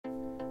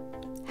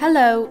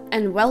Hello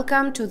and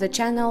welcome to the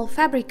channel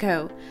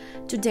Fabrico.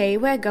 Today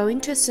we're going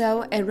to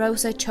sew a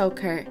rosa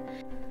choker.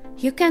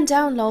 You can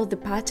download the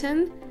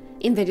pattern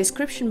in the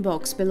description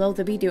box below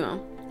the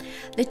video.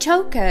 The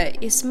choker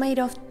is made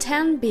of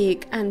 10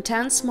 big and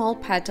 10 small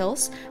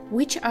petals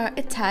which are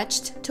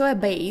attached to a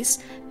base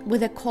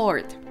with a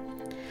cord.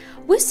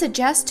 We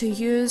suggest to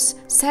use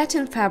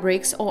satin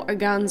fabrics or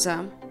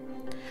organza.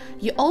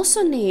 You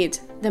also need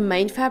the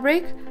main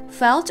fabric,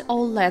 felt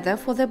or leather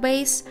for the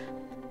base,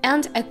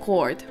 and a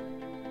cord.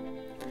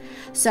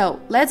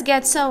 So let's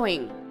get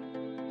sewing!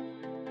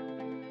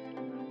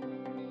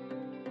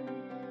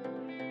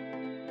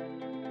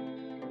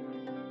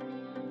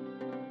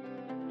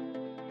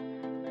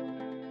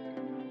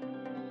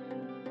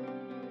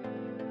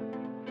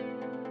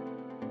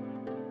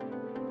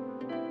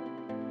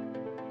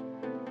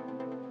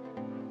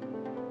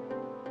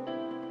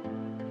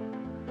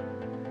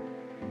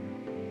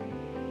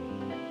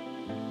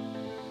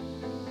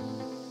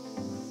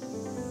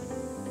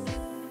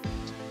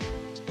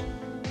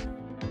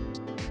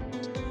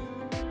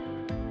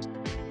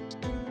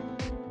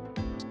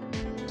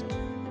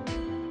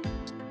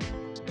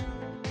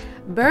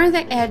 Burn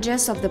the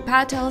edges of the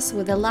petals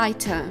with a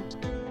lighter.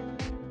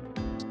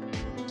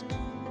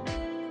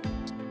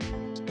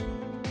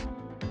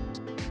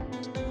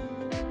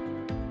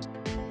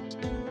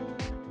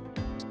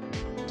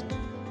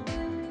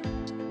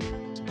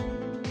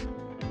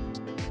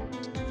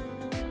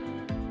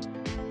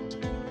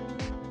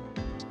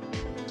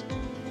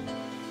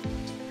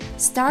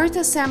 Start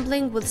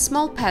assembling with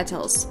small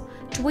petals.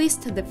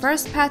 Twist the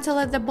first petal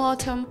at the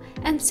bottom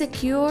and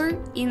secure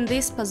in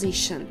this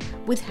position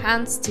with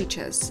hand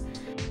stitches.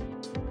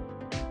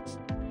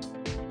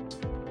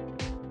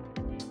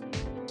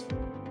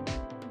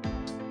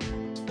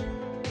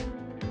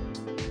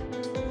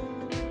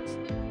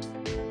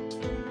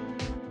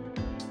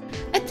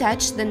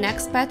 Attach the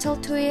next petal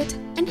to it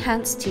and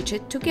hand stitch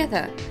it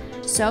together.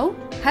 So,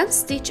 hand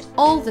stitch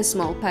all the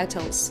small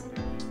petals.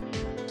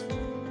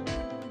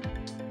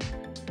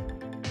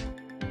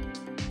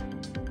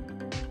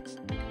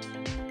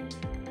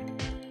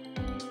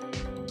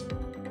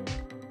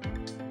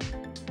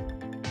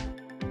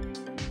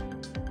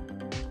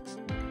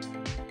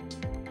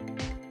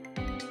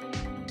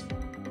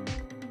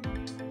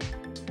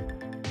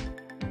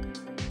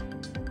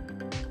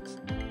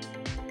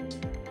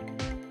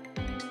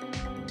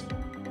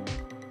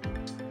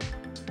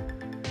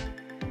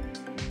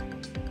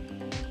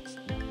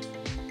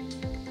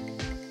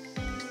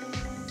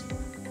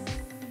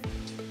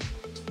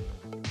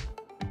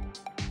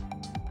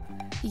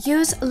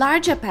 Use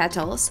larger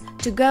petals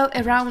to go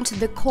around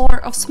the core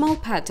of small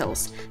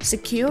petals,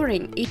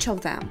 securing each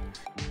of them.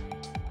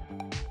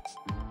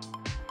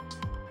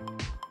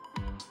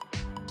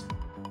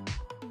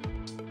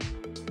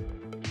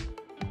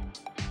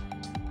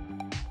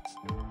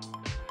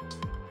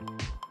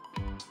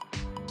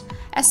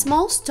 A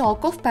small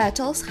stalk of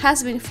petals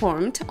has been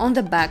formed on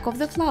the back of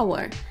the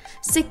flower.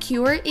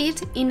 Secure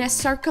it in a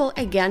circle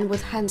again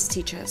with hand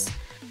stitches.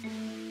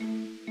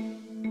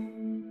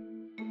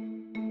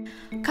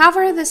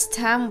 Cover the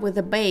stem with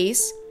the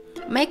base,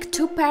 make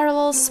 2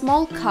 parallel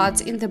small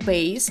cuts in the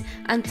base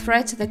and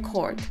thread the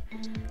cord.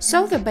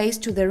 Sew the base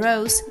to the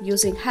rose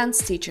using hand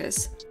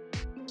stitches.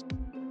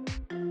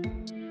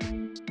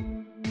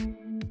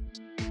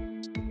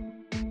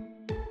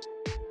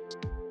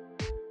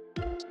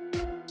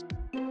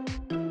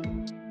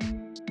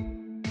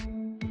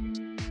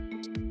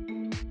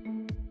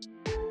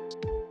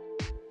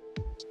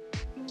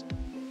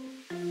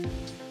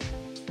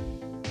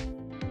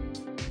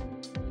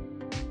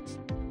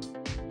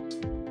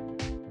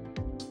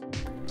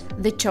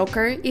 The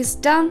choker is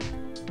done.